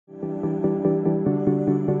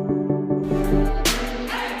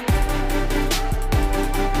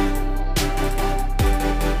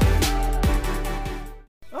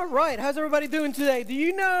right, how's everybody doing today? Do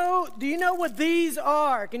you know what these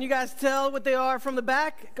are? Can you guys tell what they are from the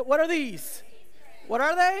back? What are these? What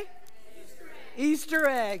are they? Easter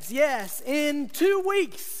eggs, yes. In 2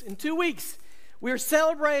 weeks, we're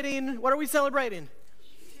celebrating, what are we celebrating?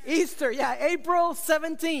 Easter, yeah, April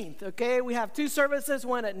 17th, okay? We have 2 services,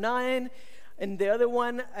 one at 9 and the other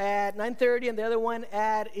one at 9:30 and the other one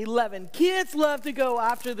at 11. Kids love to go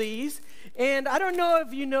after these. And I don't know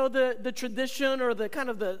if you know the tradition or the kind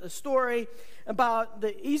of the story about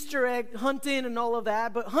the Easter egg hunting and all of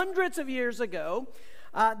that, but hundreds of years ago,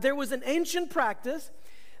 there was an ancient practice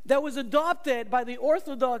that was adopted by the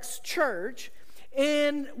Orthodox Church,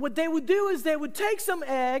 and what they would do is they would take some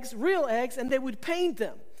eggs, real eggs, and they would paint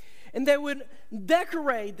them, and they would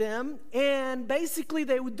decorate them, and basically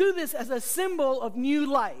they would do this as a symbol of new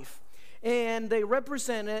life, and they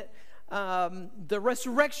represented the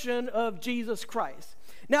resurrection of Jesus Christ.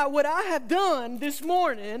 Now, what I have done this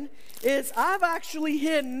morning is I've actually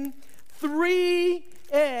hidden 3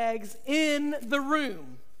 eggs in the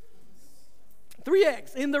room. 3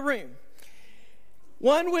 eggs in the room.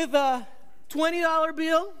 One with a $20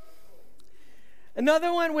 bill.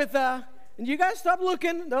 Another one with a, and you guys stop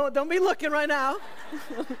looking. Don't be looking right now.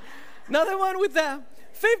 Another one with a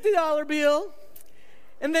 $50 bill.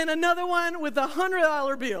 And then another one with a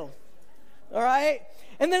 $100 bill. All right?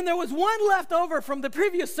 And then there was one left over from the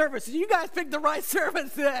previous service. You guys picked the right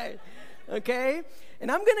service today. Okay?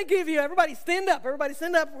 And I'm going to give you, everybody stand up. Everybody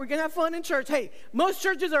stand up. We're going to have fun in church. Hey, most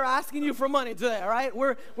churches are asking you for money today, all right?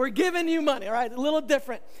 We're giving you money, all right? A little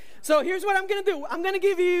different. So here's what I'm going to do. I'm going to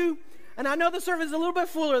give you, and I know the service is a little bit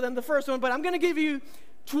fuller than the first one, but I'm going to give you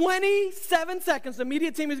 27 seconds. The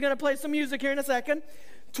media team is going to play some music here in a second.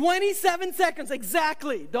 27 seconds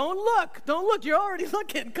exactly. Don't look. You're already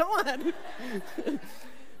looking. Come on.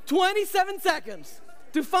 27 seconds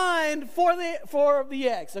to find 4 of the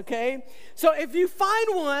eggs, okay? So if you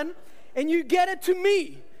find one and you get it to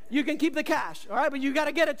me, you can keep the cash, all right? But you got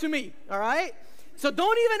to get it to me, all right? So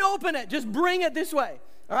don't even open it. Just bring it this way,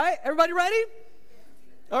 all right? Everybody ready?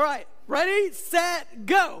 All right. Ready, set,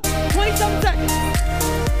 go. 27 seconds.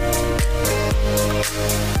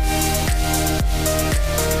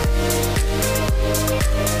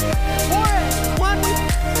 4 eggs. One with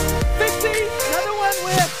 50, another one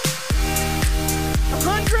with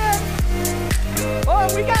 100. Oh,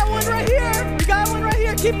 we got one right here. We got one right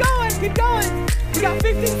here. Keep going. We got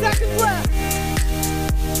 15 seconds left.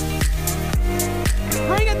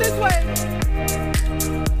 Bring it this way.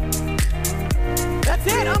 That's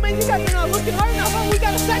it. I mean, you guys are not looking hard enough. Oh, we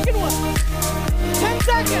got a second one. 10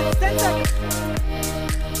 seconds.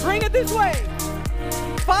 Bring it this way.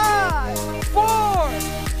 5, 4,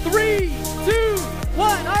 3, 2,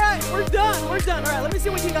 1. All right, we're done. All right, let me see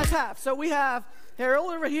what you guys have. So we have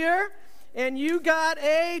Harold over here, and you got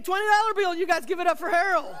a $20 bill. You guys give it up for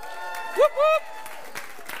Harold. Whoop, whoop.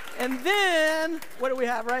 And then, what do we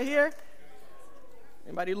have right here?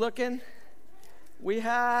 Anybody looking? We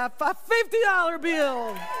have a $50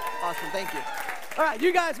 bill. Awesome, thank you. All right,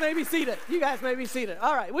 you guys may be seated.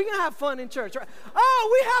 All right, we're going to have fun in church. Right. Oh,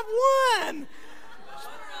 we have one.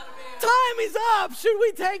 Time is up. Should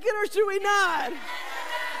we take it or should we not?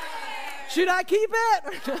 Should I keep it?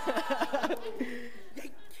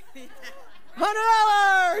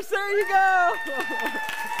 $100. There you go.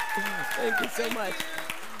 Thank you so much.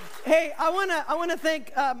 Hey, I wanna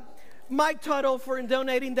thank Mike Tuttle for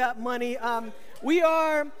donating that money. We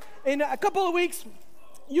are in a couple of weeks.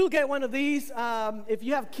 You'll get one of these. If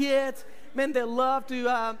you have kids, man, they love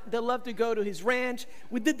to go to his ranch.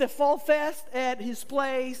 We did the Fall Fest at his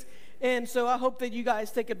place, and so I hope that you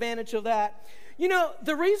guys take advantage of that. You know,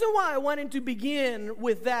 the reason why I wanted to begin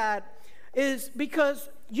with that is because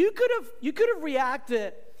you could have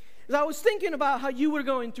reacted. As I was thinking about how you were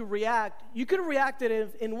going to react, you could have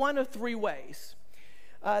reacted in one of 3 ways.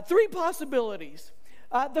 3 possibilities.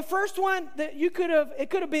 The first one that it could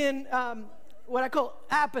have been what I call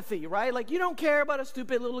apathy, right? Like you don't care about a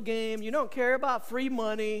stupid little game. You don't care about free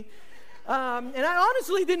money. And I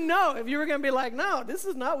honestly didn't know if you were going to be like, no,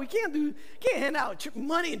 we can't hand out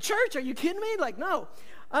money in church. Are you kidding me? Like, no.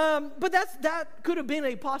 But that could have been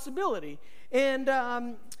a possibility. And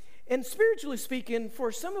spiritually speaking,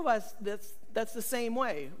 for some of us, that's the same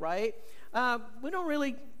way, right? We don't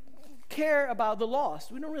really care about the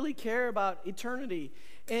lost. We don't really care about eternity.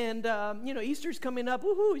 And, Easter's coming up.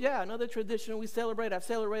 Woohoo, yeah, another tradition we celebrate. I've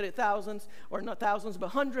celebrated thousands, or not thousands, but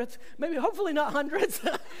hundreds. Maybe, hopefully not hundreds.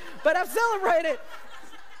 But I've celebrated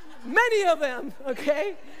many of them,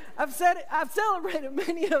 okay? I've celebrated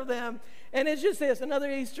many of them. And it's just this, another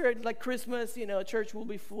Easter, like Christmas, church will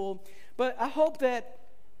be full. But I hope that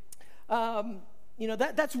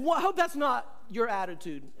I hope that's not your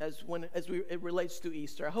attitude it relates to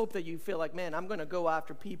Easter. I hope that you feel like, man, I'm going to go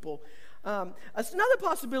after people. Another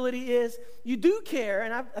possibility is you do care,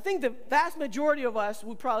 and I think the vast majority of us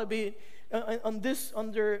would probably be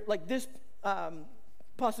under this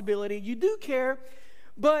possibility. You do care,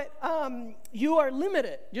 but you are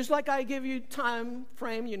limited. Just like I give you time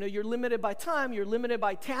frame, you're limited by time, you're limited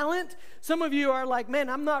by talent. Some of you are like, man,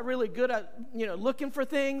 I'm not really good at, looking for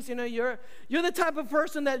things. You're the type of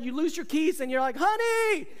person that you lose your keys and you're like,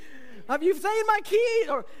 honey, have you seen my key?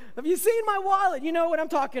 Or have you seen my wallet? You know what I'm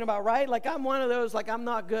talking about, right? Like I'm one of those, like I'm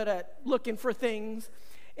not good at looking for things.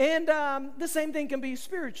 And the same thing can be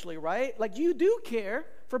spiritually, right? Like you do care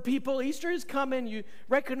for people. Easter is coming. You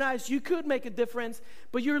recognize you could make a difference,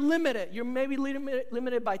 but you're limited. You're maybe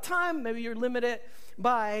limited by time. Maybe you're limited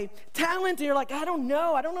by talent. And you're like, I don't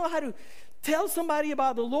know how to tell somebody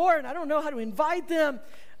about the Lord. I don't know how to invite them.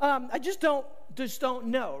 I just don't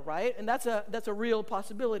know, right? And that's a real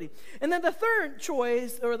possibility. And then the third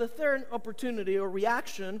choice, or the third opportunity or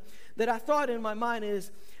reaction that I thought in my mind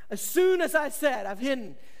is, as soon as I said, I've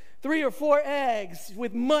hidden 3 or 4 eggs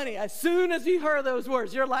with money, as soon as you heard those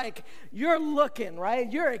words, you're looking,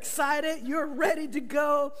 right? You're excited. You're ready to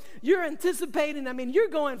go. You're anticipating. I mean, you're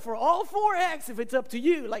going for all 4 eggs if it's up to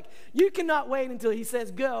you. Like, you cannot wait until he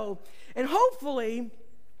says go. And hopefully,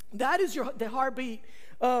 that is the heartbeat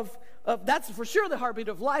of that's for sure the heartbeat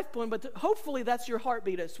of LifePoint, but hopefully that's your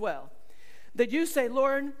heartbeat as well. That you say,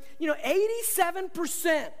 Lord,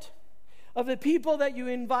 87% of the people that you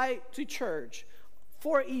invite to church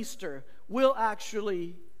for Easter will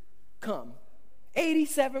actually come.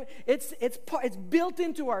 87, it's built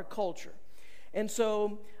into our culture. And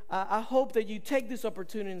so I hope that you take this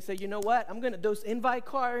opportunity and say, you know what, those invite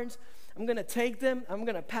cards, I'm going to take them, I'm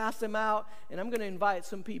going to pass them out, and I'm going to invite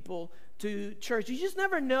some people to church. You just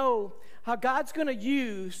never know how God's going to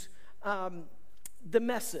use the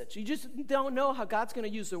message. You just don't know how God's going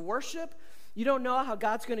to use the worship. You don't know how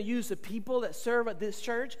God's going to use the people that serve at this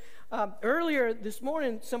church. Earlier this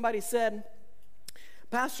morning, somebody said,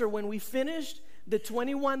 Pastor, when we finished the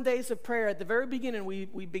 21 days of prayer, at the very beginning,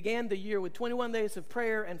 we began the year with 21 days of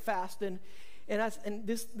prayer and fasting. And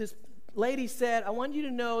this lady said, I want you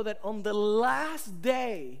to know that on the last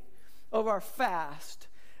day of our fast,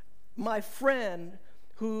 my friend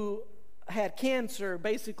who had cancer,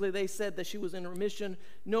 basically they said that she was in remission,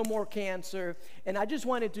 no more cancer, and I just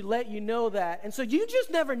wanted to let you know that. And so you just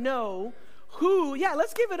never know who,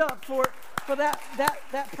 let's give it up for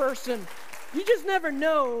that person. You just never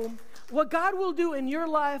know what God will do in your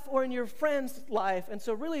life or in your friend's life. And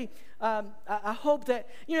so really, I hope that,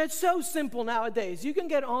 it's so simple nowadays. You can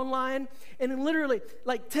get online and in literally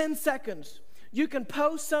like 10 seconds, you can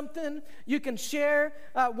post something, you can share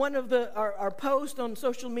one of our posts on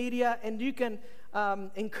social media, and you can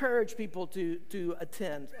encourage people to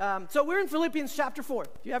attend. So we're in Philippians chapter 4.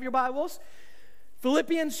 If you have your Bibles,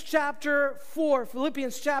 Philippians chapter 4.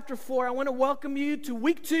 I want to welcome you to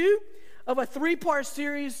week 2 of a 3-part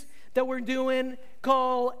series that we're doing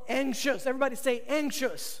called Anxious. Everybody say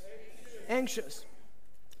anxious. Anxious.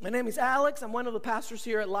 My name is Alex. I'm one of the pastors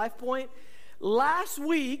here at LifePoint. Last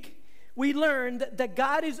week, we learned that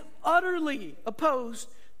God is utterly opposed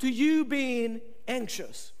to you being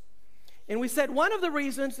anxious. And we said one of the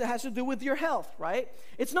reasons that has to do with your health, right?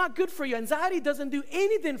 It's not good for you. Anxiety doesn't do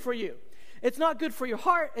anything for you. It's not good for your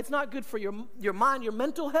heart. It's not good for your mind, your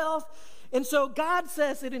mental health. And so God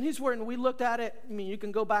says it in his word, and we looked at it. I mean, you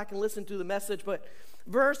can go back and listen to the message, but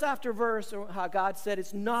verse after verse, how God said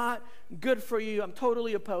it's not good for you. I'm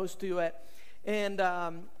totally opposed to it. And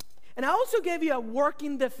I also gave you a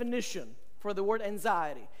working definition for the word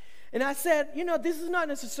anxiety. And I said, this is not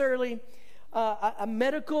necessarily a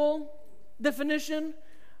medical definition,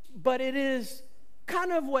 but it is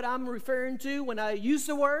kind of what I'm referring to when I use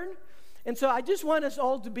the word. And so I just want us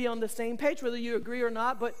all to be on the same page, whether you agree or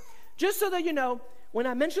not. But just so that you know, when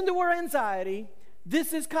I mention the word anxiety,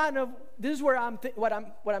 this is where what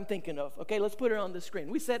I'm thinking of. Okay, let's put it on the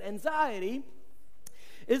screen. We said anxiety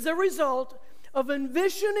is a result of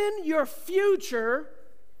envisioning your future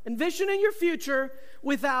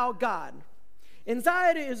without God.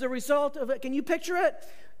 Anxiety is a result of it. Can you picture it?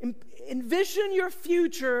 Envision your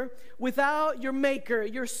future without your maker,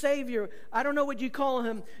 your savior. I don't know what you call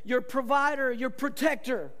him, your provider, your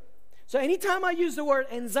protector. So anytime I use the word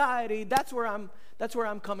anxiety, that's where I'm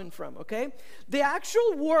coming from, okay? The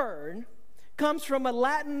actual word comes from a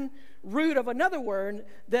Latin root of another word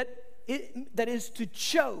that is to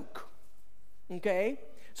choke. Okay?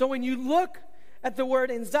 So when you look at the word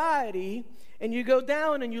anxiety and you go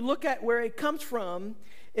down and you look at where it comes from,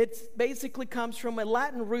 It basically comes from a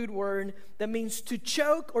Latin root word that means to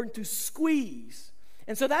choke or to squeeze.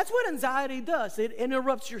 And so that's what anxiety does. It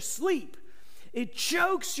interrupts your sleep. It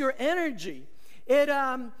chokes your energy. It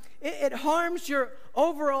harms your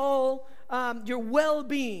overall, your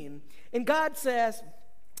well-being. And God says,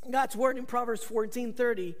 God's word in Proverbs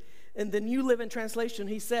 14:30, in the New Living Translation,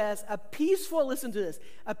 he says, listen to this,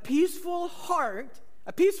 a peaceful heart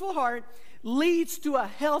leads to a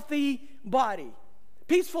healthy body.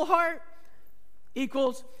 Peaceful heart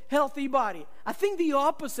equals healthy body. I think the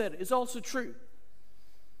opposite is also true.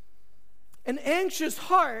 An anxious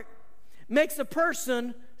heart makes a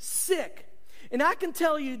person sick. And I can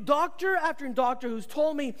tell you, doctor after doctor who's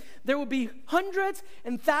told me there will be hundreds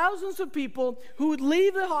and thousands of people who would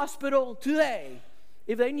leave the hospital today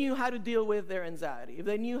if they knew how to deal with their anxiety, if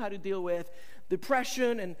they knew how to deal with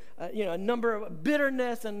depression and a number of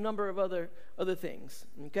bitterness and a number of other things.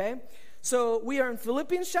 Okay, so we are in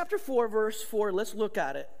Philippians chapter 4, verse 4. Let's look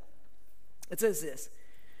at it. It says this.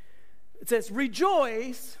 It says,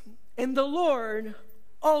 "Rejoice in the Lord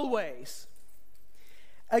always."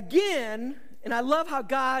 Again, and I love how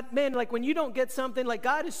God, man, like when you don't get something, like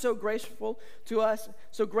God is so graceful to us,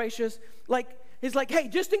 so gracious. Like, he's like, hey,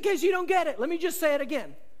 just in case you don't get it, let me just say it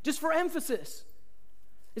again, just for emphasis.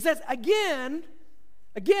 It says, again,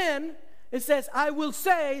 it says, I will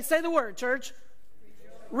say the word, church.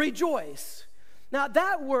 Rejoice. Now,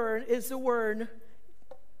 that word is the word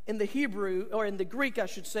in the Hebrew, or in the Greek, I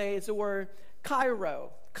should say, is the word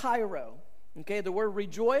kairo. Okay, the word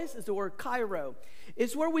rejoice is the word kairo.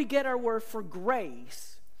 It's where we get our word for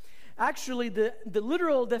grace. Actually, the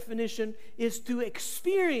literal definition is to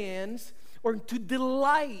experience or to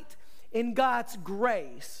delight in God's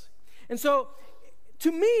grace. And so,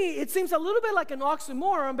 to me, it seems a little bit like an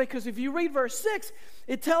oxymoron, because if you read verse 6,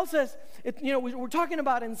 it tells us, we're talking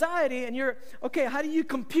about anxiety, and you're, okay, how do you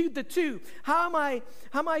compute the two? How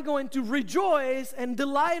am I going to rejoice and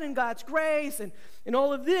delight in God's grace and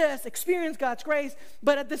all of this, experience God's grace,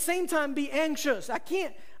 but at the same time be anxious? I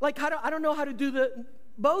can't, I don't know how to do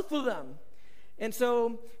both of them. And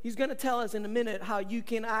so he's going to tell us in a minute how you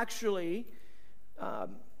can actually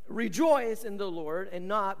rejoice in the Lord and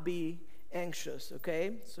not be anxious,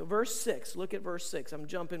 okay? So verse 6, look at verse 6. I'm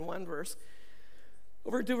jumping one verse.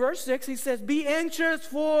 Over to verse 6, he says, be anxious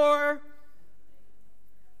for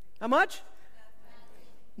how much?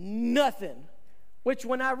 Nothing. Which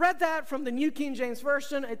when I read that from the New King James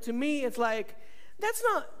Version, to me it's like, that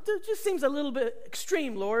just seems a little bit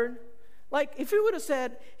extreme, Lord. Like if you would have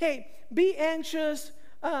said, hey, be anxious,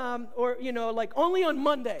 or like only on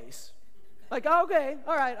Mondays. Like, okay,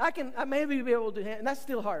 all right, I maybe be able to, and that's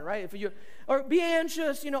still hard, right? Or be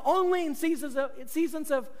anxious, only in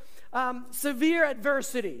seasons of severe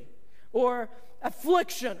adversity or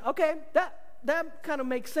affliction. Okay, that kind of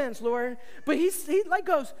makes sense, Lord. But he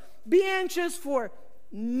goes, be anxious for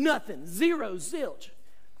nothing, zero, zilch.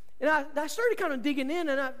 And I started kind of digging in,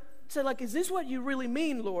 and I said, like, is this what you really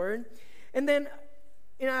mean, Lord? And then,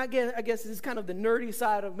 I guess this is kind of the nerdy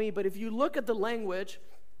side of me, but if you look at the language,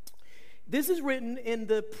 this is written in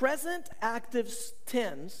the present active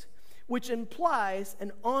tense, which implies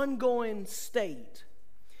an ongoing state.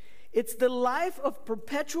 It's the life of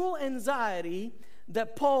perpetual anxiety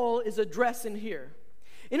that Paul is addressing here.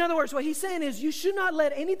 In other words, what he's saying is you should not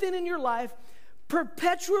let anything in your life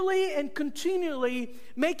perpetually and continually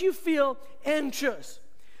make you feel anxious.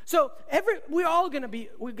 So we're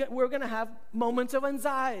going to have moments of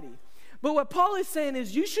anxiety. But what Paul is saying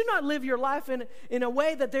is you should not live your life in a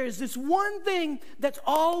way that there is this one thing that's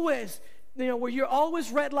always, where you're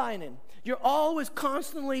always redlining. You're always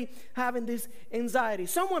constantly having this anxiety.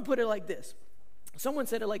 Someone put it like this. Someone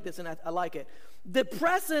said it like this, and I like it. The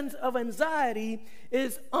presence of anxiety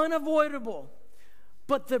is unavoidable,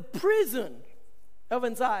 but the prison of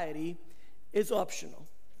anxiety is optional.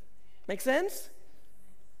 Make sense?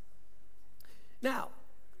 Now,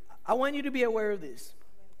 I want you to be aware of this.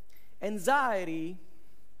 Anxiety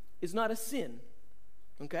is not a sin,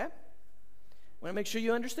 okay? I want to make sure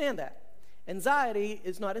you understand that. Anxiety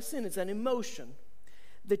is not a sin, it's an emotion.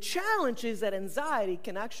 The challenge is that anxiety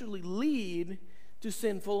can actually lead to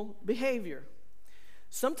sinful behavior.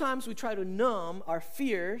 Sometimes we try to numb our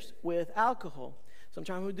fears with alcohol.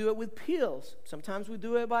 Sometimes we do it with pills. Sometimes we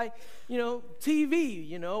do it by,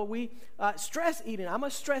 TV. We stress eating. I'm a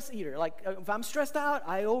stress eater. Like if I'm stressed out,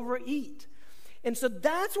 I overeat. And so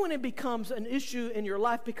that's when it becomes an issue in your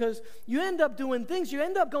life, because you end up doing things, you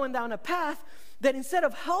end up going down a path that instead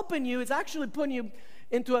of helping you, it's actually putting you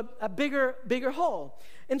into a bigger hole.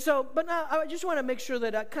 And so, but now I just want to make sure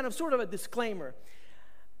that sort of a disclaimer.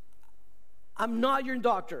 I'm not your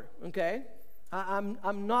doctor, okay?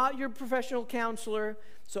 I'm not your professional counselor,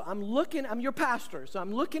 so I'm your pastor, so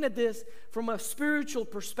I'm looking at this from a spiritual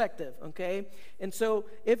perspective, okay? And so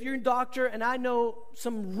if you're a doctor, and I know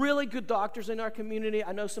some really good doctors in our community,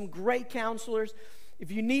 I know some great counselors. If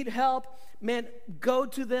you need help, man, go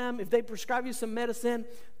to them. If they prescribe you some medicine,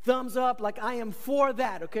 thumbs up, like I am for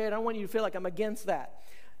that, okay? I don't want you to feel like I'm against that.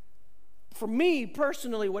 For me,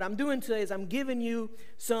 personally, what I'm doing today is I'm giving you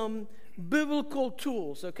some biblical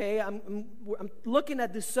tools, okay? I'm looking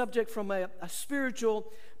at this subject from a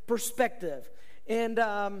spiritual perspective. And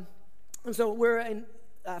so we're in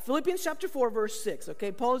Philippians chapter 4, verse 6,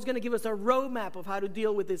 okay? Paul is going to give us a roadmap of how to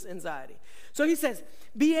deal with this anxiety. So he says,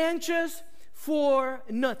 be anxious for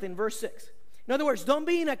nothing, verse 6. In other words, don't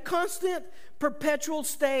be in a constant, perpetual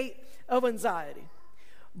state of anxiety.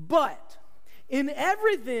 But in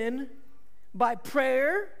everything, by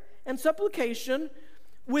prayer and supplication,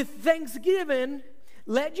 with thanksgiving,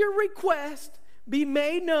 let your request be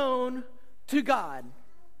made known to God.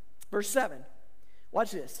 Verse 7.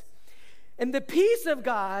 Watch this. And the peace of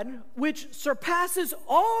God, which surpasses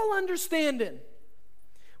all understanding,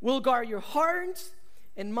 will guard your hearts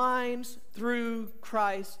and minds through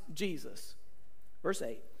Christ Jesus. Verse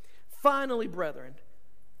 8. Finally, brethren,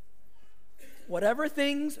 whatever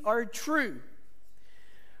things are true,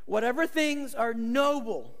 whatever things are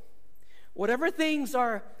noble, whatever things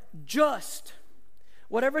are just,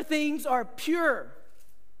 whatever things are pure,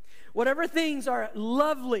 whatever things are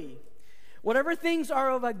lovely, whatever things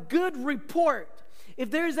are of a good report, if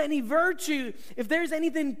there's any virtue, if there's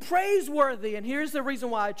anything praiseworthy, and here's the reason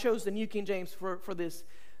why I chose the New King James for this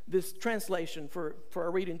translation for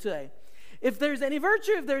our reading today. If there's any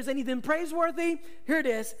virtue, if there's anything praiseworthy, here it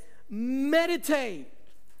is, meditate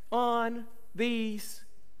on these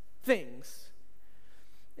things.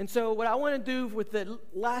 And so what I want to do with the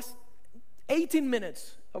last 18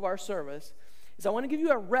 minutes of our service is I want to give you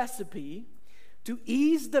a recipe to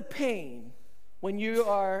ease the pain when you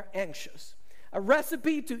are anxious. A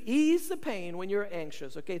recipe to ease the pain when you're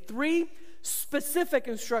anxious, okay? 3 specific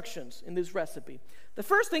instructions in this recipe. The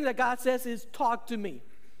first thing that God says is, talk to me.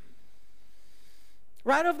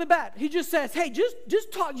 Right off the bat, he just says, hey,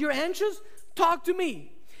 just talk. You're anxious? Talk to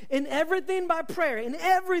me. In everything by prayer, in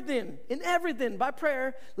everything by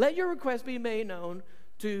prayer, let your request be made known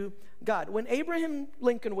to God. When Abraham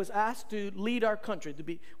Lincoln was asked to lead our country,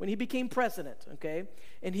 when he became president, okay,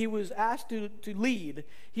 and he was asked to lead,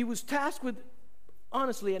 he was tasked with,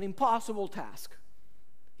 honestly, an impossible task.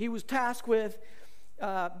 He was tasked with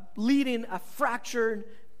leading a fractured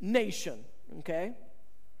nation, okay?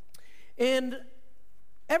 And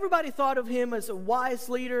everybody thought of him as a wise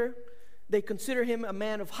leader. They consider him a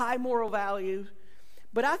man of high moral value.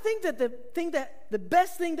 But I think that the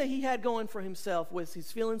best thing that he had going for himself was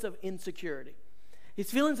his feelings of insecurity, his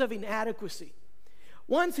feelings of inadequacy.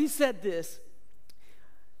 Once he said this,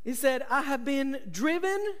 he said, I have been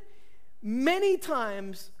driven many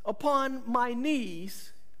times upon my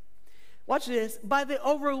knees, watch this, by the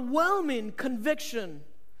overwhelming conviction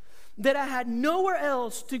that I had nowhere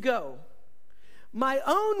else to go. My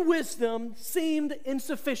own wisdom seemed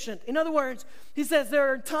insufficient. In other words, he says,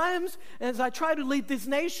 there are times as I try to lead this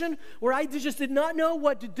nation where I just did not know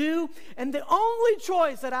what to do, and the only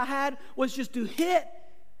choice that I had was just to hit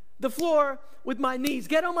the floor with my knees.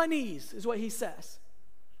 Get on my knees, is what he says.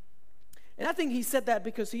 And I think he said that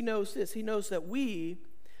because he knows this. He knows that we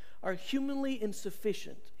are humanly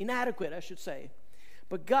insufficient, inadequate, I should say,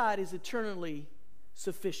 but God is eternally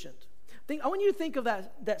sufficient. I want you to think of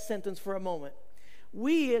that sentence for a moment.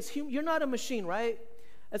 We as you're not a machine, right?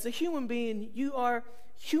 As a human being, you are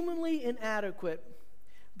humanly inadequate,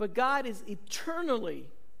 but God is eternally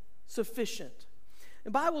sufficient.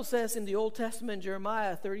 The Bible says in the Old Testament,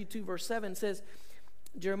 Jeremiah 32 verse 7 says,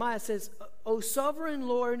 Jeremiah says, O sovereign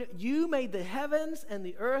Lord, you made the heavens and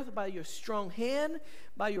the earth by your strong hand,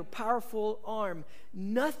 by your powerful arm.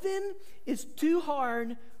 Nothing is too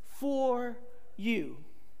hard for you.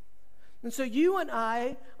 And so you and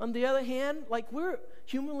I, on the other hand, like we're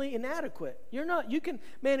humanly inadequate. You're not, you can,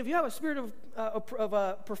 man, if you have a spirit of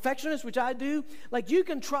a perfectionist, which I do, like you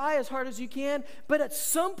can try as hard as you can, but at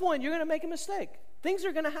some point you're going to make a mistake. Things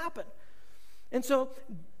are going to happen. And so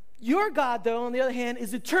your God, though, on the other hand,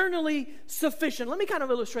 is eternally sufficient. Let me kind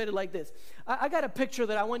of illustrate it like this. I got a picture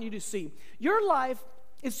that I want you to see. Your life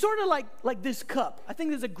is sort of like this cup. I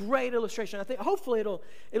think this is a great illustration. I think hopefully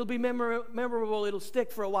it'll be memorable. It'll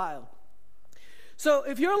stick for a while. So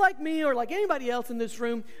if you're like me or like anybody else in this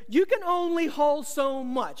room, you can only hold so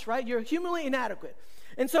much, right? You're humanly inadequate.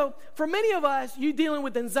 And so for many of us, you're dealing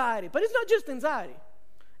with anxiety. But it's not just anxiety.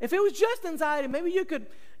 If it was just anxiety, maybe you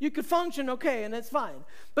could function okay, and that's fine.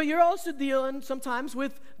 But you're also dealing sometimes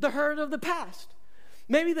with the hurt of the past.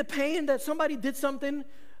 Maybe the pain that somebody did something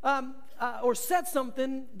or said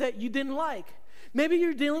something that you didn't like. Maybe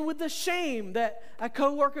you're dealing with the shame that a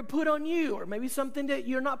coworker put on you, or maybe something that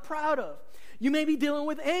you're not proud of. You may be dealing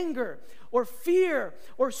with anger or fear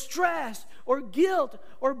or stress or guilt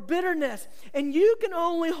or bitterness. And you can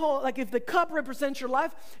only hold, like if the cup represents your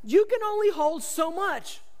life, you can only hold so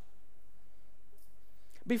much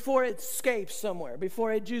before it escapes somewhere,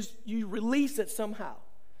 before you release it somehow.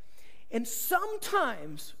 And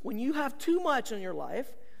sometimes when you have too much in your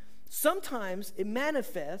life, sometimes it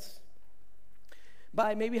manifests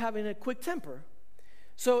by maybe having a quick temper.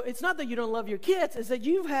 So it's not that you don't love your kids, it's that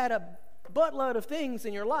you've had a buttload of things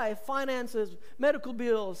in your life, finances, medical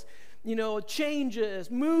bills, changes,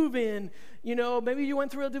 moving, maybe you went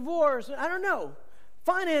through a divorce, I don't know,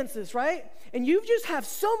 finances, right? And you just have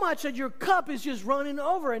so much that your cup is just running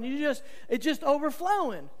over, and it's just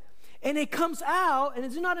overflowing. And it comes out, and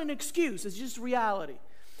it's not an excuse, it's just reality.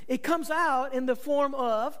 It comes out in the form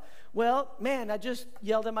of, well, man, I just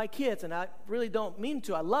yelled at my kids, and I really don't mean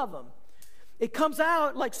to. I love them. It comes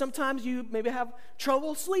out like sometimes you maybe have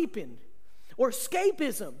trouble sleeping. Or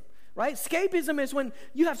escapism, right? Escapism is when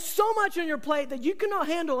you have so much on your plate that you cannot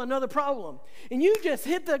handle another problem. And you just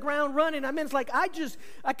hit the ground running. I mean, it's like, I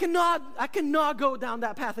cannot go down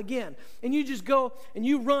that path again. And you just go and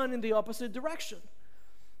you run in the opposite direction.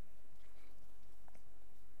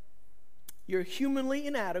 You're humanly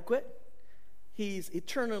inadequate. He's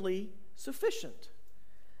eternally sufficient.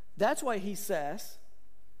 That's why he says,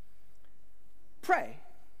 pray.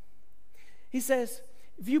 He says,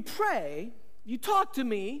 if you pray, you talk to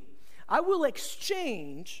me, I will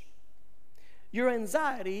exchange your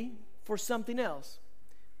anxiety for something else.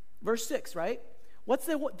 Verse 6, right? What's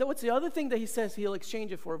the other thing that he says he'll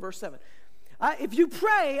exchange it for? Verse 7. If you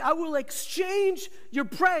pray, I will exchange your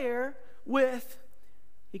prayer with,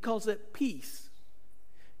 he calls it peace.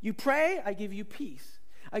 You pray, I give you peace.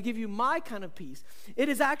 I give you my kind of peace. It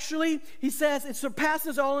is actually, he says, it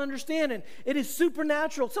surpasses all understanding. It is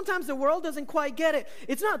supernatural. Sometimes the world doesn't quite get it.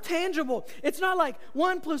 It's not tangible. It's not like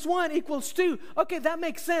 1 + 1 = 2. Okay, that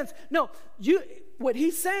makes sense. No, what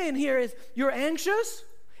he's saying here is, you're anxious,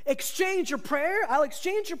 exchange your prayer. I'll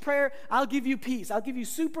exchange your prayer. I'll give you peace. I'll give you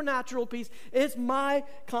supernatural peace. It's my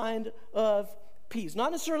kind of peace.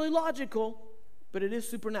 Not necessarily logical, but it is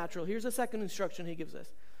supernatural. Here's the second instruction he gives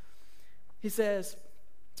us. He says,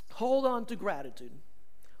 hold on to gratitude.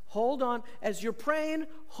 Hold on. As you're praying,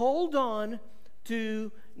 hold on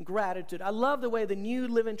to gratitude. I love the way the New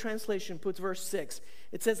Living Translation puts verse 6.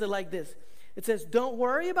 It says it like this. It says, don't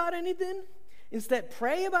worry about anything. Instead,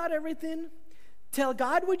 pray about everything. Tell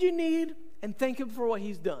God what you need and thank Him for what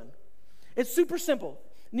He's done. It's super simple.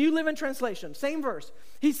 New Living Translation, same verse.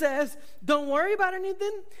 He says, don't worry about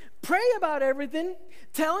anything. Pray about everything.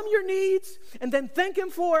 Tell Him your needs and then thank Him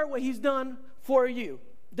for what He's done for you.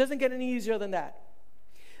 It doesn't get any easier than that.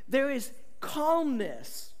 There is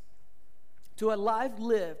calmness to a life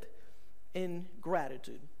lived in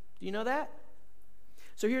gratitude. Do you know that?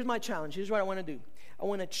 So here's my challenge. Here's what I want to do. I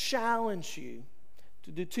want to challenge you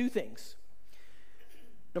to do two things.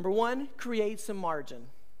 Number one, create some margin.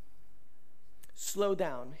 Slow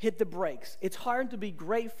down. Hit the brakes. It's hard to be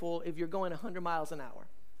grateful if you're going 100 miles an hour.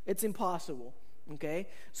 It's impossible, okay?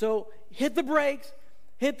 So hit the brakes.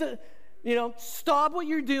 Stop what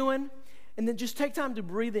you're doing, and then just take time to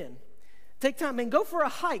breathe in. Take time and go for a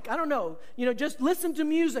hike. I don't know. Just listen to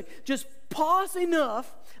music. Just pause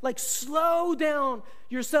enough, like slow down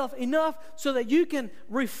yourself enough so that you can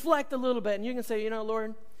reflect a little bit. And you can say,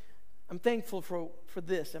 Lord, I'm thankful for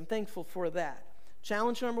this. I'm thankful for that.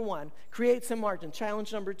 Challenge number one, create some margin.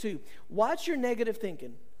 Challenge number two, watch your negative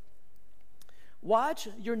thinking. Watch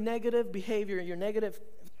your negative behavior, your negative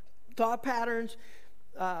thought patterns,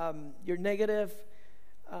 your negative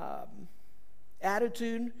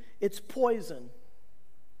attitude. It's poison.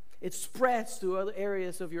 It spreads to other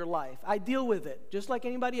areas of your life. I deal with it just like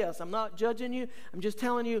anybody else. I'm not judging you. I'm just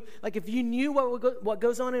telling you, like if you knew what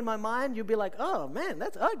goes on in my mind, you'd be like, oh man,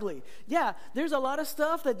 that's ugly. Yeah, there's a lot of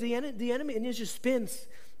stuff that the enemy, and it just spins,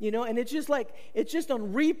 and it's just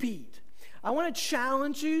on repeat. I want to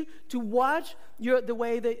challenge you to watch the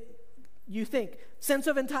way that you think. Sense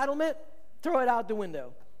of entitlement, throw it out the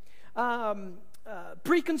window.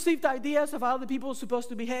 Preconceived ideas of how the people are supposed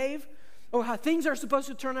to behave, or how things are supposed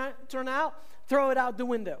to turn out, throw it out the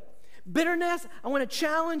window. Bitterness, I want to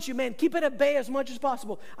challenge you, man, keep it at bay as much as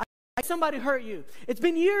possible. Somebody hurt you. It's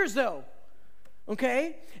been years, though,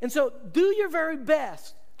 okay? And so do your very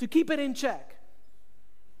best to keep it in check.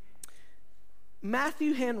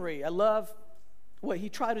 Matthew Henry, I love what he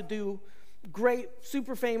tried to do. Great,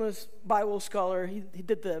 super famous Bible scholar. He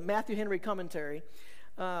did the Matthew Henry commentary.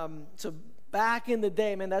 So back in the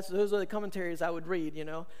day, man, those are the commentaries I would read, you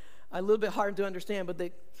know. A little bit hard to understand, but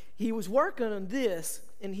he was working on this,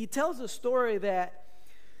 and he tells a story that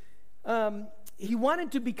he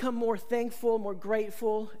wanted to become more thankful, more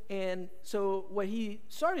grateful, and so what he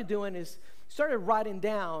started doing is started writing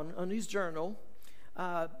down on his journal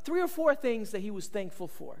 3 or 4 things that he was thankful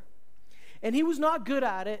for. And he was not good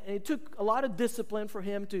at it, and it took a lot of discipline for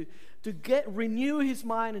him to renew his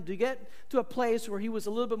mind and to get to a place where he was a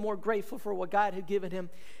little bit more grateful for what God had given him.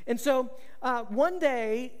 And so one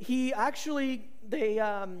day,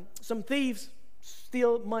 some thieves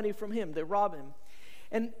steal money from him. They rob him.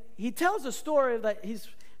 And he tells a story that he's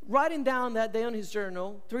writing down that day on his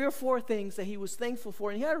journal 3 or 4 things that he was thankful for,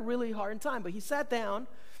 and he had a really hard time. But he sat down,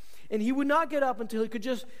 and he would not get up until he could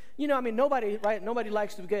just, nobody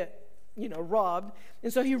likes to get robbed.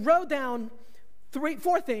 And so he wrote down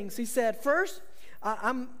 4 things. He said, first,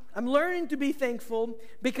 I'm learning to be thankful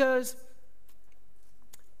because,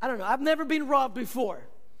 I've never been robbed before.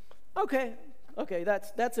 Okay,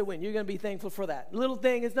 that's a win. You're going to be thankful for that. Little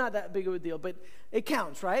thing is not that big of a deal, but it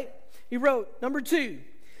counts, right? He wrote, number 2,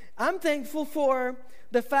 I'm thankful for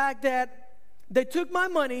the fact that they took my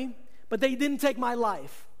money, but they didn't take my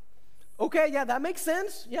life. Okay, yeah, that makes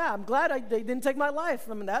sense. Yeah, I'm glad they didn't take my life.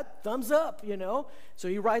 That thumbs up, So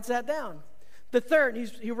he writes that down. The third,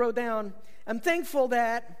 he wrote down, I'm thankful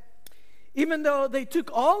that even though they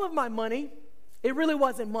took all of my money, it really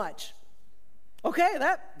wasn't much. Okay,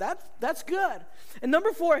 that's good. And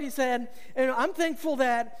number 4, he said, I'm thankful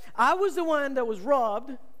that I was the one that was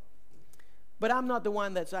robbed, but I'm not the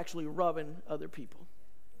one that's actually robbing other people.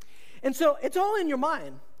 And so it's all in your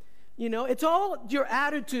mind. It's all your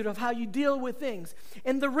attitude of how you deal with things.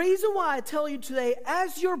 And the reason why I tell you today,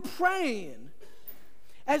 as you're praying,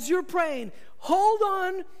 hold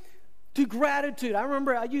on to gratitude. I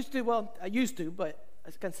remember I used to, but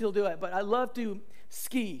I can still do it, but I love to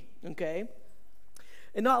ski, okay?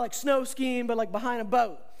 And not like snow skiing, but like behind a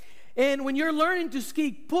boat. And when you're learning to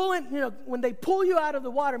ski, when they pull you out of the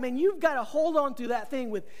water, man, you've got to hold on to that thing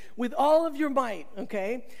with all of your might,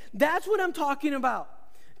 okay? That's what I'm talking about.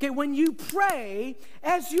 Okay, when you pray,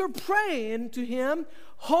 as you're praying to him,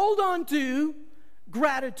 hold on to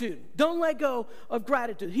gratitude. Don't let go of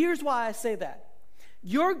gratitude. Here's why I say that.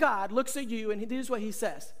 Your God looks at you, and this is what he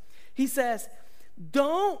says. He says,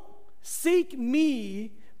 don't seek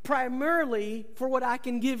me primarily for what I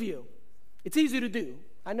can give you. It's easy to do.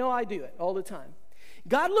 I know I do it all the time.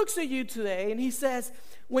 God looks at you today, and he says,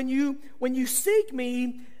 when you seek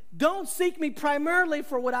me, don't seek me primarily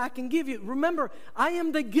for what I can give you. Remember, I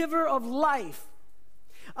am the giver of life.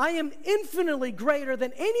 I am infinitely greater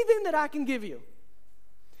than anything that I can give you.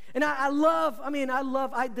 And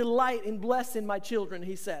I delight in blessing my children,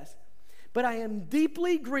 he says. But I am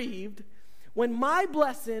deeply grieved when my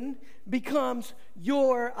blessing becomes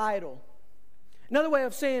your idol. Another way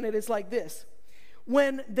of saying it is like this.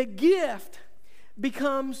 When the gift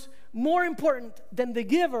becomes more important than the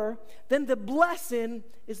giver, then the blessing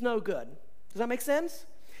is no good. Does that make sense?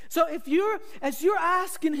 So as you're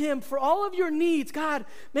asking him for all of your needs, God,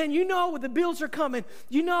 man, the bills are coming.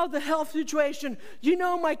 The health situation.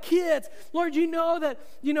 My kids. Lord, that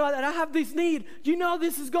I have this need.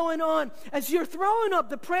 This is going on. As you're throwing up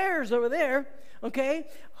the prayers over there, okay,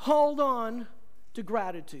 hold on to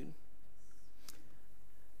gratitude.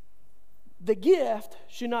 The gift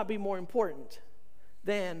should not be more important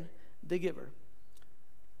than the giver.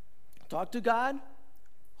 Talk to God.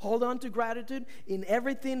 Hold on to gratitude in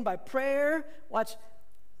everything by prayer. Watch,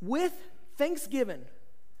 with thanksgiving,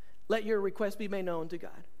 let your request be made known to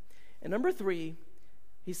God. And number 3,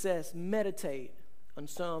 he says, meditate on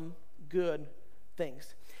some good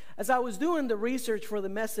things. As I was doing the research for the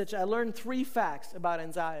message, I learned 3 facts about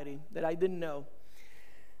anxiety that I didn't know.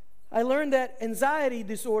 I learned that anxiety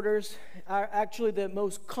disorders are actually the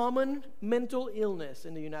most common mental illness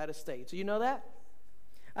in the United States. Do you know that?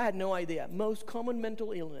 I had no idea. Most common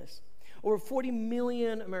mental illness. Over 40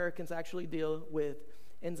 million Americans actually deal with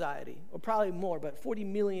anxiety, or probably more, but 40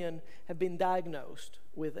 million have been diagnosed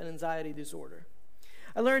with an anxiety disorder.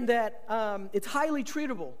 I learned that it's highly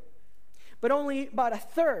treatable, but only about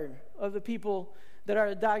 1/3 of the people that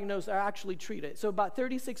are diagnosed are actually treated. So about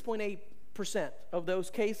 36.8% of those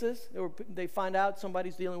cases, they find out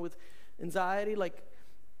somebody's dealing with anxiety, like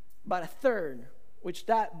about 1/3, which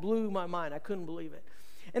that blew my mind. I couldn't believe it.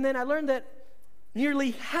 And then I learned that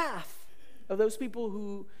nearly half of those people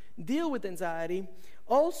who deal with anxiety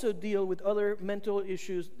also deal with other mental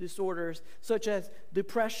issues, disorders, such as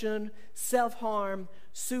depression, self-harm,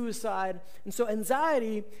 suicide. And so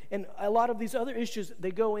anxiety and a lot of these other issues,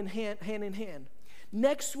 they go in hand in hand.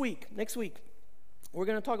 Next week, we're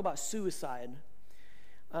going to talk about suicide.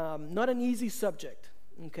 Not an easy subject,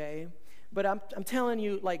 okay? But I'm telling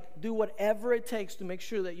you, like, do whatever it takes to make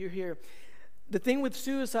sure that you're here. The thing with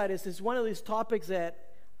suicide is it's one of these topics that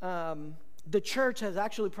the church has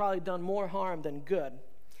actually probably done more harm than good.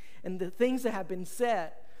 And the things that have been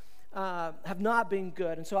said have not been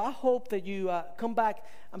good. And so I hope that you come back.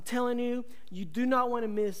 I'm telling you, you do not want to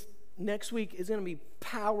miss next week. It's going to be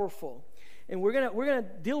powerful. And we're gonna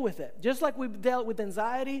deal with it. Just like we've dealt with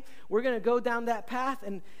anxiety, we're going to go down that path.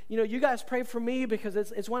 And, you guys pray for me because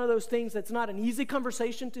it's one of those things that's not an easy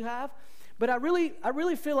conversation to have. But I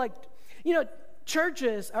really feel like,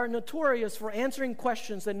 churches are notorious for answering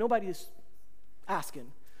questions that nobody is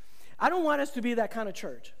asking. I don't want us to be that kind of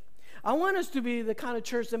church. I want us to be the kind of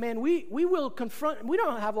church that, man, we will confront. We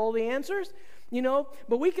don't have all the answers,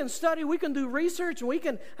 but we can study, we can do research, and we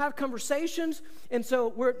can have conversations. And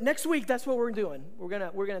so next week, that's what we're doing.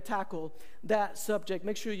 We're gonna tackle that subject.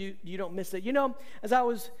 Make sure you don't miss it. As I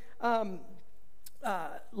was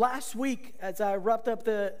last week, as I wrapped up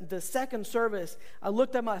the second service, I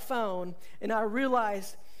looked at my phone and I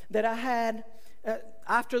realized that I had,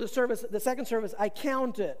 after the second service, I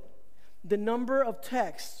counted the number of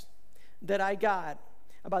texts that I got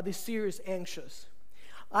about this series, Anxious.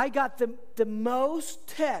 I got the most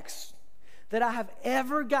texts that I have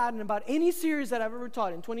ever gotten about any series that I've ever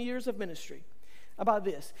taught in 20 years of ministry about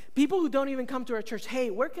this. People who don't even come to our church,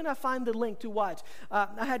 hey, where can I find the link to watch?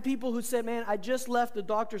 I had people who said, man, I just left the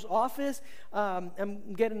doctor's office.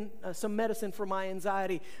 I'm getting some medicine for my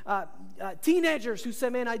anxiety. Teenagers who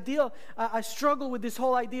said, man, I struggle with this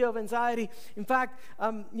whole idea of anxiety. In fact,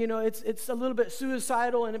 it's a little bit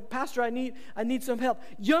suicidal, and Pastor, I need some help.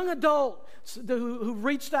 Young adults who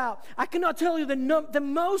reached out. I cannot tell you the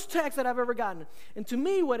most texts that I've ever gotten. And to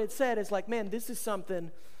me, what it said is like, man, this is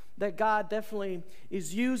something that God definitely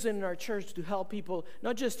is using in our church to help people,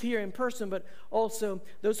 not just here in person, but also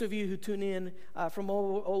those of you who tune in from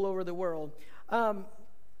all over the world. What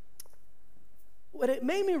it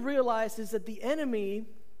made me realize is that the enemy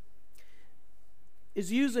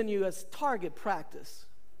is using you as target practice.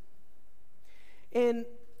 And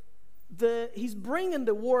he's bringing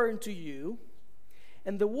the war into you,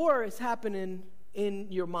 and the war is happening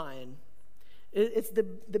in your mind. It's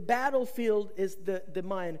the battlefield is the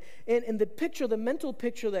mind. And the mental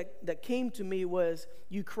picture that came to me was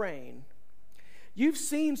Ukraine. You've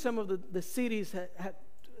seen some of the cities that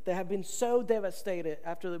have been so devastated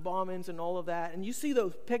after the bombings and all of that. And you see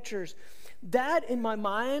those pictures. That, in my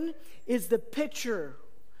mind, is the picture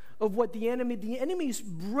of what the enemy's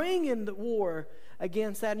bringing the war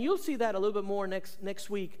against that. And you'll see that a little bit more next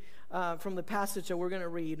week from the passage that we're going to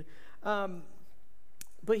read.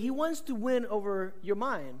 But he wants to win over your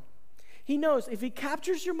mind. He knows if he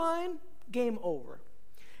captures your mind, game over.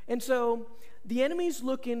 And so the enemy's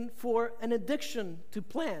looking for an addiction to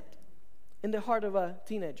plant in the heart of a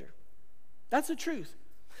teenager. That's the truth.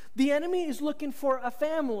 The enemy is looking for a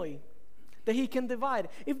family that he can divide.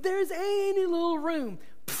 If there's any little room,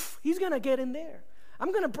 he's going to get in there.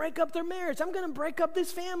 I'm going to break up their marriage. I'm going to break up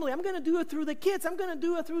this family. I'm going to do it through the kids. I'm going to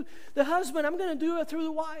do it through the husband. I'm going to do it through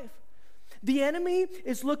the wife. The enemy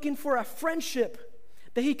is looking for a friendship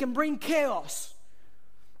that he can bring chaos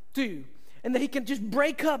to, and that he can just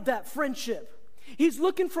break up that friendship. He's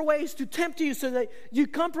looking for ways to tempt you so that you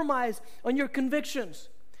compromise on your convictions.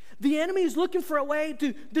 The enemy is looking for a way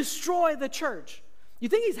to destroy the church. You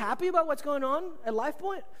think he's happy about what's going on at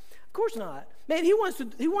LifePoint? Of course not. Man, he wants to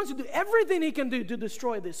do everything he can do to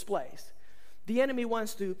destroy this place. The enemy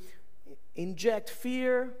wants to inject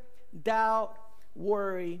fear, doubt,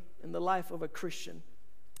 worry in the life of a Christian.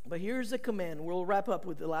 But here's the command. We'll wrap up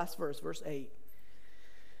with the last verse, verse 8.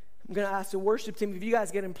 I'm going to ask the worship team, if you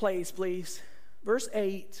guys get in place, please. Verse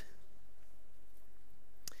 8.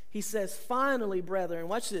 He says, finally, brethren,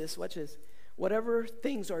 watch this. Whatever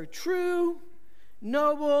things are true,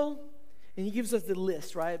 noble, and he gives us the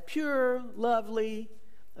list, right? Pure, lovely,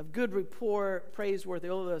 of good report, praiseworthy,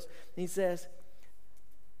 all of those. And he says,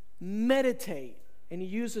 meditate. And he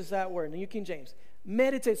uses that word, New King James.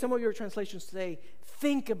 Meditate. Some of your translations say,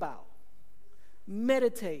 think about.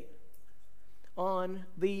 Meditate on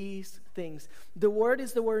these things. The word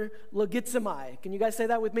is the word logizomai. Can you guys say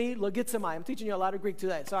that with me? Logizomai. I'm teaching you a lot of Greek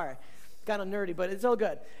today. Sorry. Kind of nerdy, but it's all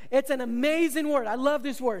good. It's an amazing word. I love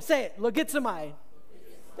this word. Say it. Logizomai.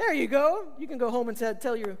 There you go. You can go home and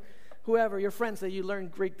tell your whoever, your friends, that you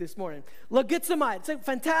learned Greek this morning. Logizomai. It's a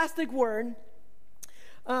fantastic word.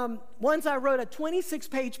 Once I wrote a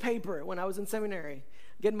 26-page paper when I was in seminary,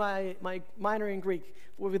 getting my minor in Greek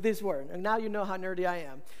with this word. And now you know how nerdy I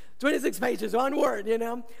am. 26 pages, one word, you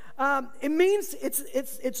know. It means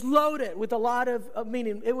it's loaded with a lot of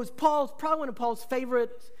meaning. It was probably one of Paul's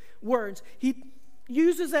favorite words. He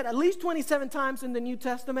uses it at least 27 times in the New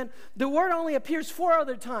Testament. The word only appears 4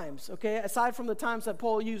 other times, okay, aside from the times that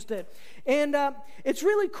Paul used it. And it's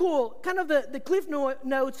really cool. Kind of the cliff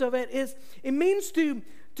notes of it is, it means to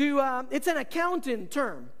it's an accounting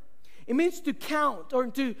term. It means to count or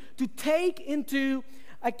to take into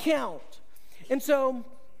account. And so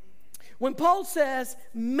when Paul says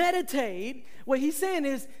meditate, what he's saying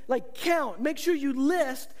is like count. Make sure you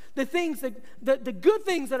list the things, the good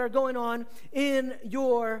things that are going on in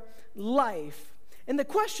your life. And the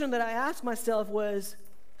question that I asked myself was,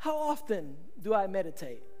 how often do I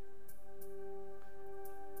meditate?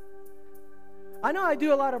 I know I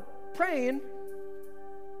do a lot of praying.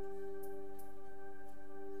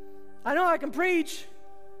 I know I can preach.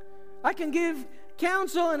 I can give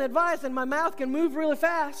counsel and advice, and my mouth can move really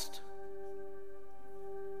fast.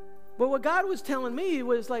 But what God was telling me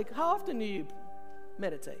was like, how often do you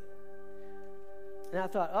meditate? And I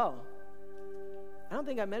thought, oh, I don't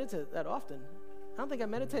think I meditate that often. I don't think I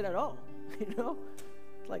meditate at all. You know?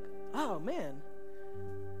 It's like, oh man.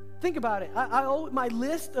 Think about it. My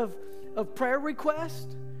list of prayer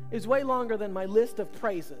requests is way longer than my list of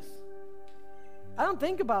praises. I don't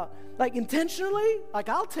think about, like intentionally, like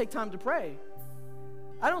I'll take time to pray.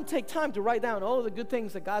 I don't take time to write down all of the good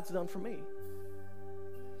things that God's done for me.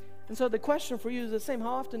 And so the question for you is the same.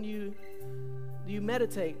 How often do you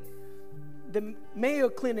meditate? The Mayo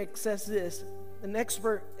Clinic says this, an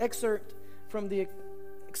excerpt from the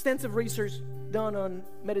extensive research done on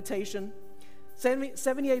meditation.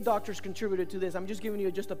 78 doctors contributed to this. I'm just giving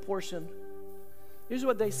you just a portion. Here's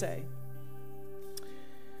what they say.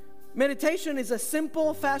 Meditation is a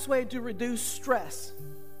simple, fast way to reduce stress.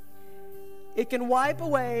 It can wipe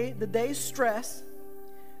away the day's stress,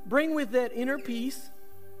 bring with it inner peace.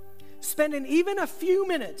 Spending even a few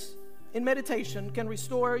minutes in meditation can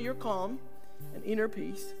restore your calm and inner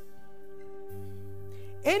peace.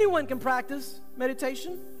 Anyone can practice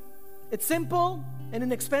meditation. It's simple and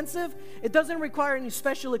inexpensive. It doesn't require any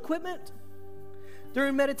special equipment.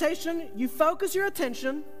 During meditation, you focus your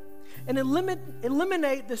attention and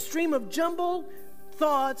eliminate the stream of jumbled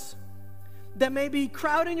thoughts that may be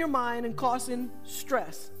crowding your mind and causing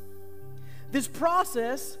stress. This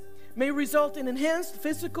process may result in enhanced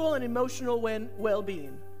physical and emotional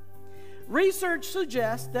well-being. Research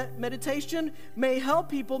suggests that meditation may help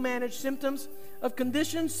people manage symptoms of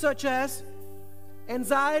conditions such as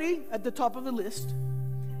anxiety at the top of the list,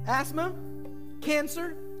 asthma,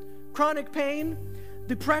 cancer, chronic pain,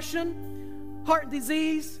 depression, heart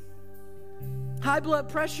disease, high blood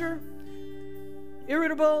pressure,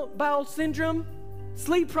 irritable bowel syndrome,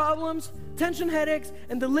 sleep problems, tension headaches,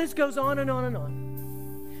 and the list goes on and on and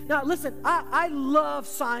on. Now, listen, I love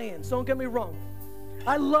science, don't get me wrong.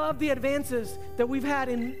 I love the advances that we've had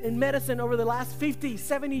in medicine over the last 50,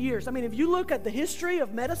 70 years. I mean, if you look at the history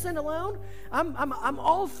of medicine alone, I'm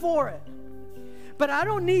all for it. But I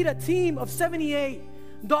don't need a team of 78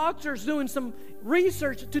 doctors doing some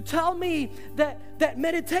research to tell me that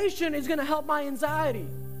meditation is going to help my anxiety.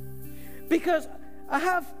 Because I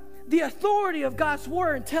have the authority of God's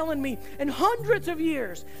word telling me, and hundreds of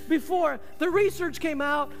years before the research came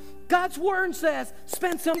out, God's word says,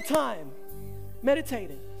 spend some time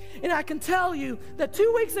meditating. And I can tell you that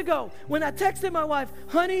 2 weeks ago, when I texted my wife,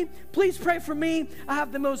 honey, please pray for me. I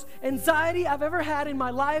have the most anxiety I've ever had in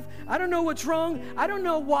my life. I don't know what's wrong. I don't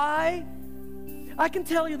know why. I can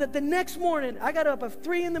tell you that the next morning, I got up at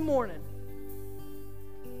 3 in the morning.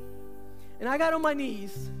 And I got on my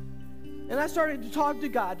knees. And I started to talk to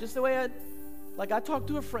God just the way I talk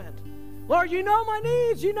to a friend. Lord, you know my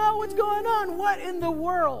needs. You know what's going on. What in the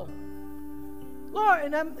world?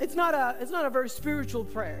 Lord, and it's not a very spiritual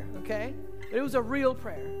prayer, okay? But it was a real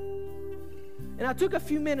prayer. And I took a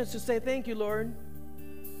few minutes to say, thank you, Lord,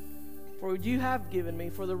 for what you have given me,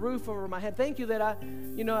 for the roof over my head. Thank you that I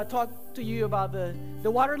talked to you about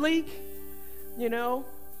the water leak. You know,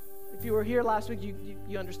 if you were here last week,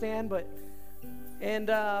 you understand,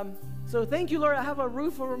 so thank you, Lord, I have a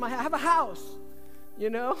roof over my head. I have a house, you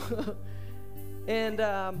know. and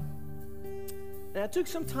I took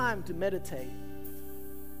some time to meditate.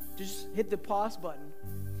 Just hit the pause button.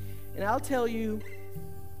 And I'll tell you,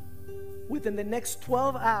 within the next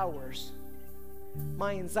 12 hours,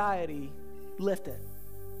 my anxiety lifted.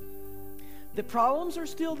 The problems are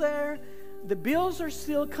still there. The bills are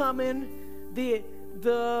still coming.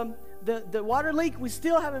 The water leak, we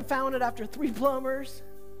still haven't found it after 3 plumbers.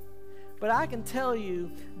 but I can tell you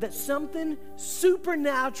that something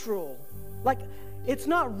supernatural, like it's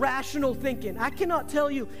not rational thinking. I cannot tell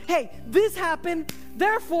you, hey, this happened,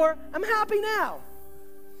 therefore I'm happy now.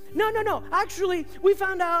 No. Actually, we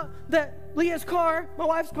found out that Leah's car, my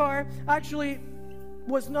wife's car, actually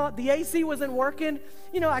was not, the AC wasn't working.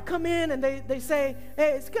 You know, I come in and they say,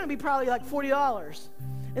 hey, it's going to be probably like $40.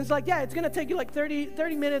 And it's like, yeah, it's going to take you like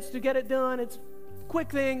 30 minutes to get it done. It's quick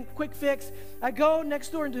thing, quick fix. I go next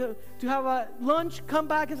door to have a lunch, come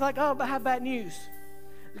back, it's like, oh, but I have bad news.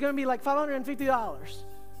 It's going to be like $550.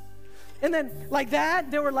 And then like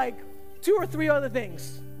that, there were like 2 or 3 other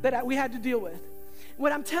things that we had to deal with.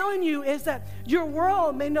 What I'm telling you is that your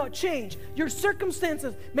world may not change. Your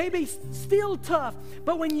circumstances may be still tough.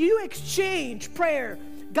 But when you exchange prayer,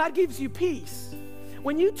 God gives you peace.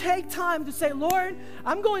 When you take time to say, Lord,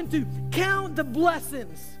 I'm going to count the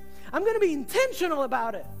blessings. I'm going to be intentional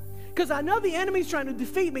about it. Because I know the enemy's trying to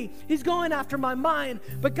defeat me. He's going after my mind.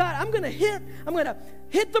 But God, I'm going to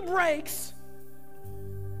hit the brakes.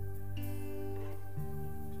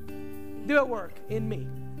 Do it work in me.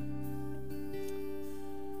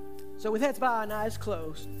 So with heads bowed and eyes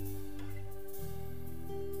closed,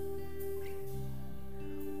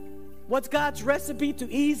 what's God's recipe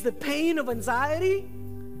to ease the pain of anxiety?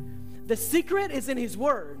 The secret is in His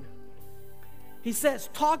Word. He says,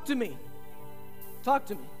 talk to me. Talk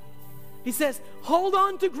to me. He says, hold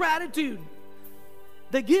on to gratitude.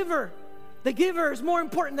 The giver is more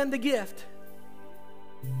important than the gift.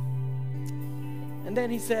 And then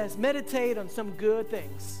He says, meditate on some good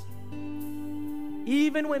things,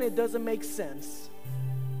 even when it doesn't make sense.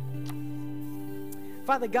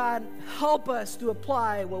 Father God, help us to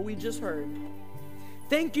apply what we just heard.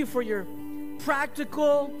 Thank you for your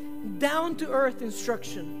practical, down-to-earth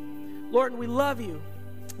instruction. Lord, we love you.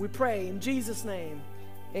 We pray in Jesus' name,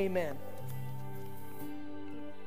 amen.